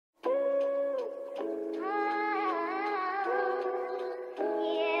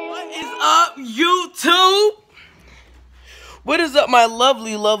up, YouTube? What is up, my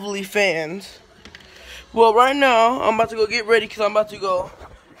lovely, lovely fans? Well, right now, I'm about to go get ready because I'm about to go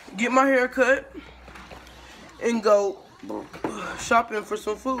get my hair cut and go shopping for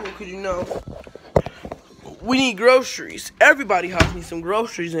some food because, you know, we need groceries. Everybody house needs some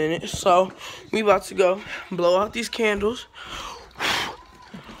groceries in it. So, we about to go blow out these candles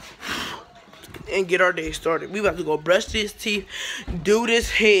and get our day started. We about to go brush these teeth, do this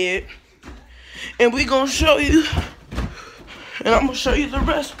head, and we gonna show you, and I'm gonna show you the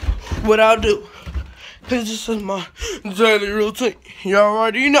rest what I'll do. Cause this is my daily routine. You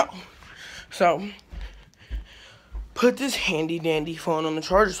already know. So, put this handy dandy phone on the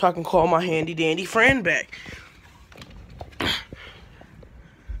charger so I can call my handy dandy friend back.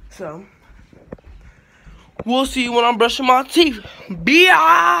 So, we'll see you when I'm brushing my teeth.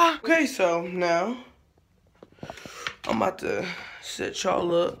 Bye! Okay, so now, I'm about to set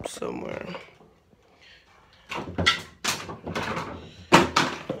y'all up somewhere.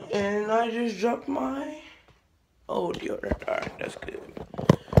 And I just dropped my old deodorant. Alright, that's good.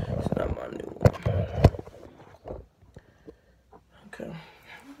 It's not my new one. Okay.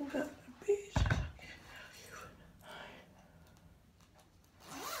 Okay, bitch.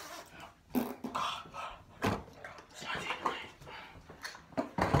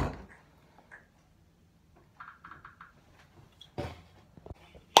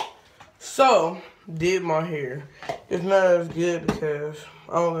 So, did my hair. It's not as good because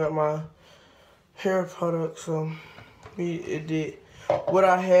I don't got my hair product, so it did what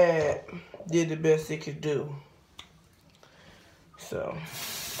I had, did the best it could do. So,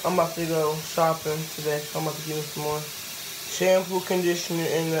 I'm about to go shopping today, so I'm about to get me some more shampoo, conditioner,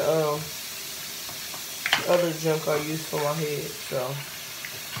 and the other junk I use for my head. So,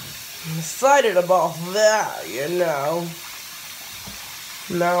 I'm excited about that, you know.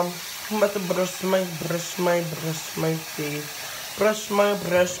 Now, I'm about to brush my teeth. Brush my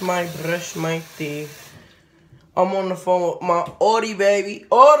teeth. I'm on the phone with my Audi, baby.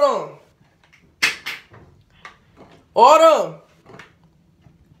 Autumn! Autumn!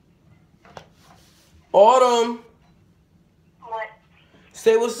 Autumn! What?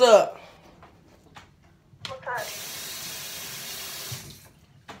 Say what's up. What's up?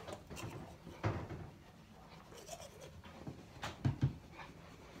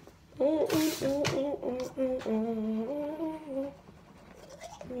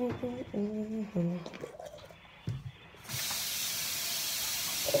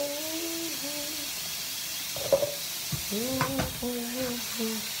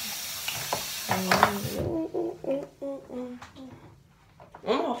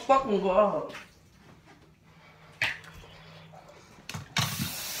 Oh my fucking god.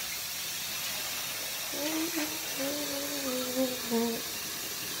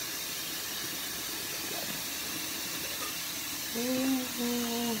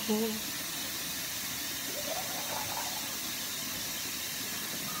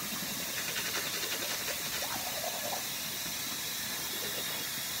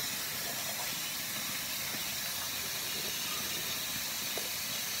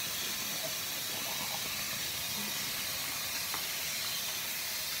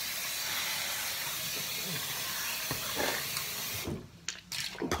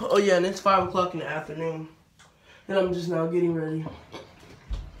 Oh yeah, and it's 5 o'clock in the afternoon. And I'm just now getting ready.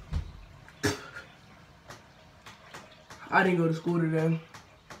 I didn't go to school today.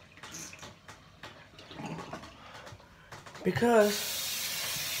 Because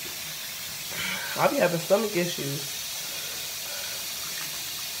I be having stomach issues.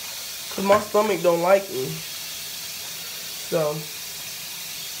 Cause my stomach don't like me. So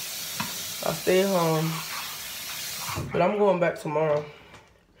I stay home. But I'm going back tomorrow.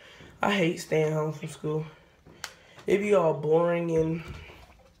 I hate staying home from school. It be all boring and,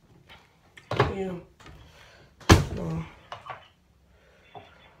 you know,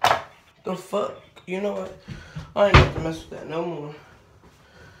 the fuck, you know what? I ain't got to mess with that no more.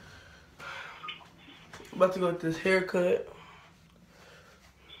 About to go get this haircut.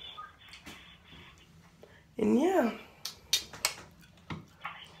 And yeah.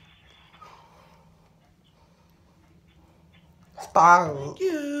 Thank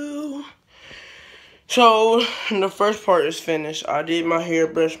you. So, the first part is finished. I did my hair,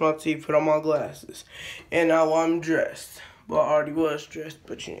 brushed my teeth, put on my glasses. And now I'm dressed. Well, I already was dressed,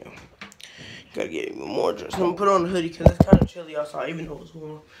 but you know. Gotta get even more dressed. I'm gonna put on a hoodie because it's kind of chilly outside, even though it's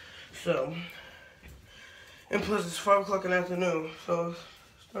warm. So, and plus it's 5 o'clock in the afternoon, so it's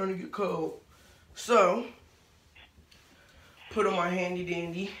starting to get cold. So, put on my handy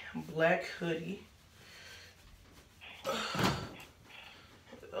dandy black hoodie.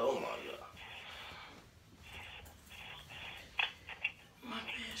 Oh my god.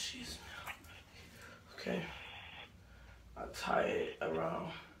 Okay. I tie it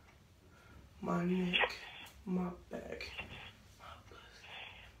around my neck, my back, my pussy,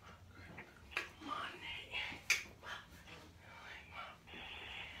 my neck,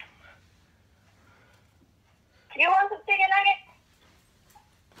 You want some chicken nugget?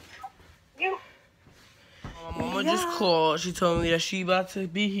 You. My mama just called. She told me that she about to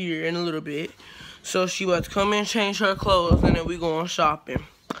be here in a little bit. So she about to come in, change her clothes, and then we going shopping.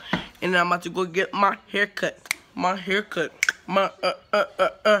 And I'm about to go get my haircut. My haircut. My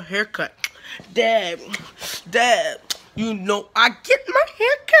haircut. Dad, you know I get my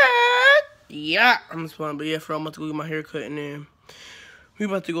haircut. Yeah. I'm just playing, but yeah, I'm about to go get my haircut, and then we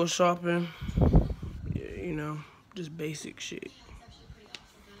about to go shopping. Yeah, you know, just basic shit.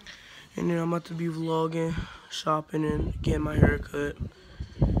 And then I'm about to be vlogging, shopping, and getting my haircut.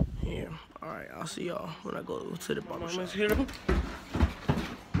 Yeah. Alright, I'll see y'all when I go to the barbershop.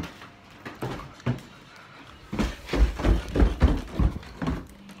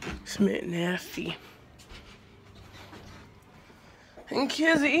 Smith nasty. And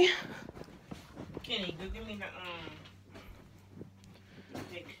Kizzy. Kenny, go give me the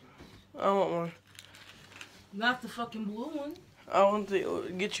picture. I want one. Not the fucking blue one. I want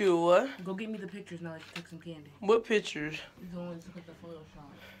to get you a what? Go get me the pictures now. Let's take some candy. What pictures? The ones with the Photoshop.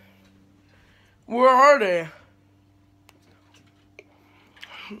 Where are they?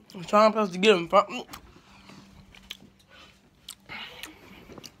 I'm trying to get them.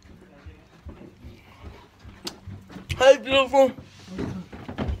 Hey, beautiful.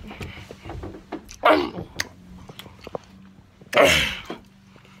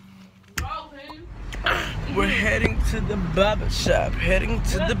 We're heading to the barber shop. Heading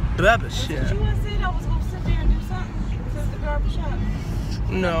to the barber shop. You said I was going to sit there and do something since the barber shop.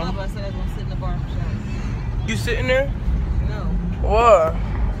 No. I said I was going to sit in the barber shop. You sitting there? No. What?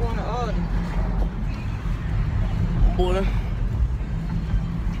 I'm going to Aldi. Boy.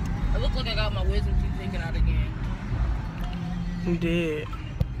 It looks like I got my wisdom teeth taken out again. I'm dead.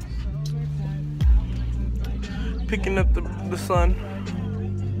 Picking up the sun.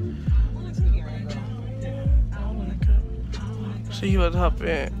 So you about to hop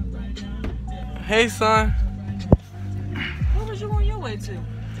in. Hey, son. Where was you on your way to?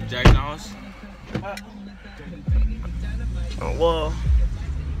 Jack's house. Oh, well.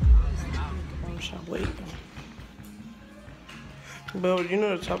 Wait. But you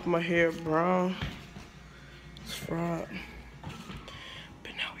know the top of my hair brown. It's fried.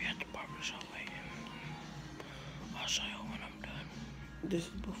 But now we at the barbershop waiting. I'll show you when I'm done. This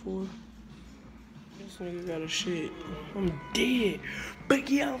is before. This nigga got a shit. I'm dead. But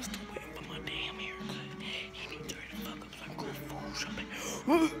yeah, I'm still waiting for my damn haircut. He need 30 fuck ups. I'm going food shopping.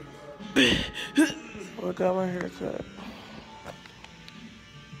 I got my haircut.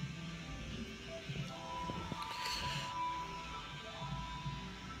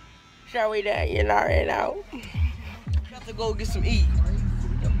 Shall we done? You already know. Got to go get some eat.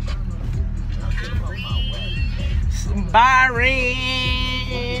 Some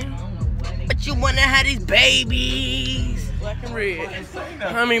Byron. But you wanna have these babies. Black and red.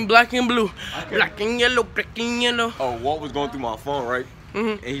 I mean black and blue. Black and yellow, black and yellow. Oh, Walt was going through my phone, right?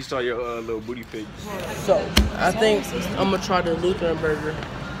 Mm-hmm. And he saw your little booty pic. So, I think I'm gonna try the Lutheran burger.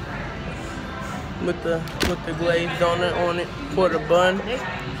 With the glazed donut on it for the bun.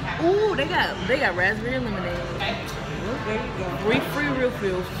 Ooh, they got raspberry lemonade. There you go. Free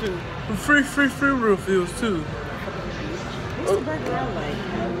refills too. Free refills too. What's the burger I like?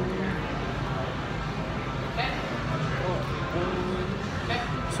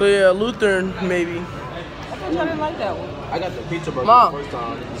 So yeah, Lutheran maybe. I thought y'all didn't like that one. I got the pizza burger Mom. the first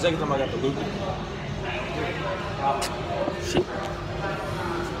time. The second time I got the Lutheran.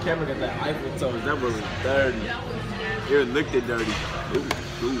 Cameron got that Eiffel toast. That was dirty. It looked it dirty.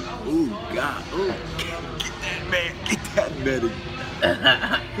 Ooh, God. Ooh. Get that, man. Get that Betty.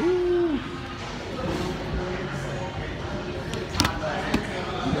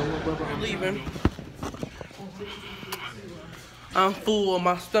 I'm leaving. I'm full.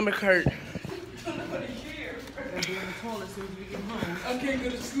 My stomach hurt. I can't go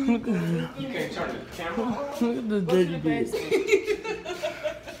to school. You can't turn the camera on. Look at the dirty bitch.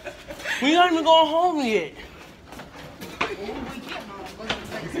 We not even going home yet.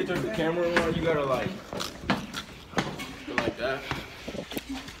 You can't turn the camera on. You gotta like that.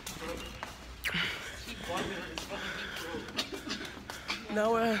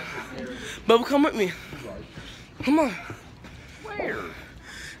 No, Bubba, come with me. Come on. Where?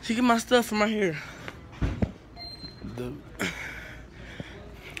 She get my stuff from right here.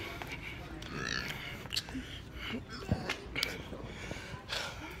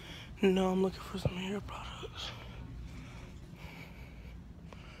 No, I'm looking for some hair products.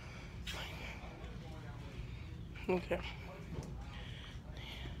 Okay.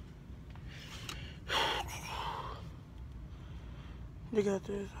 They got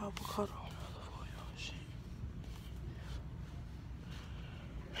this avocado oil shit.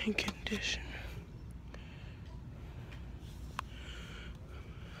 And conditioner.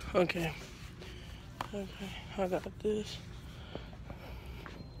 Okay. Okay, I got this.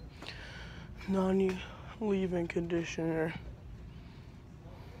 Nani leave-in conditioner.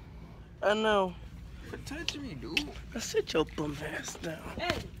 I know. Quit touching me, dude. I sit your bum ass down.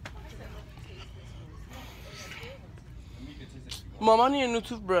 Mom, I need a new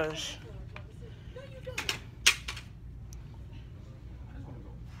toothbrush.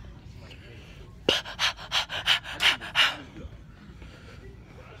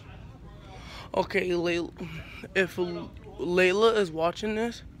 Okay, Layla, if Layla is watching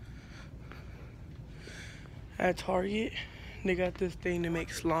this, at Target, they got this thing to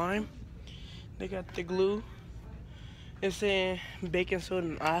make slime. They got the glue. It's saying baking soda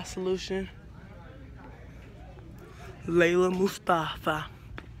and eye solution. Layla Mustafa.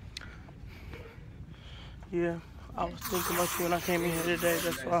 Yeah, I was thinking about you when I came in here today.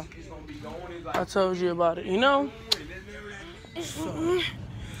 That's why I told you about it. You know?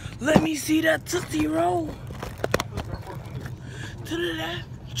 Let me see that Tootsie Roll. To the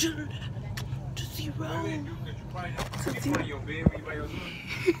left, to the left. Tootsie Roll. Tootsie Roll.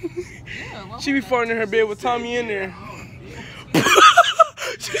 She be farting in her bed with Tommy in there.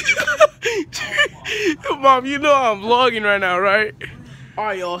 Mom, you know I'm vlogging right now, right?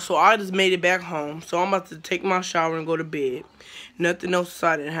 Alright, y'all, so I just made it back home. So I'm about to take my shower and go to bed. Nothing else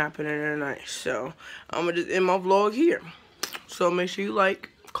decided to happen in the night. So I'm going to just end my vlog here. So make sure you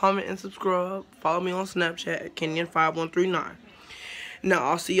like, comment, and subscribe. Follow me on Snapchat at Kenyan5139. Now,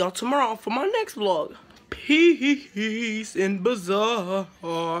 I'll see y'all tomorrow for my next vlog. Peace and bazaar.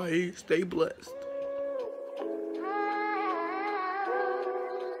 Stay blessed.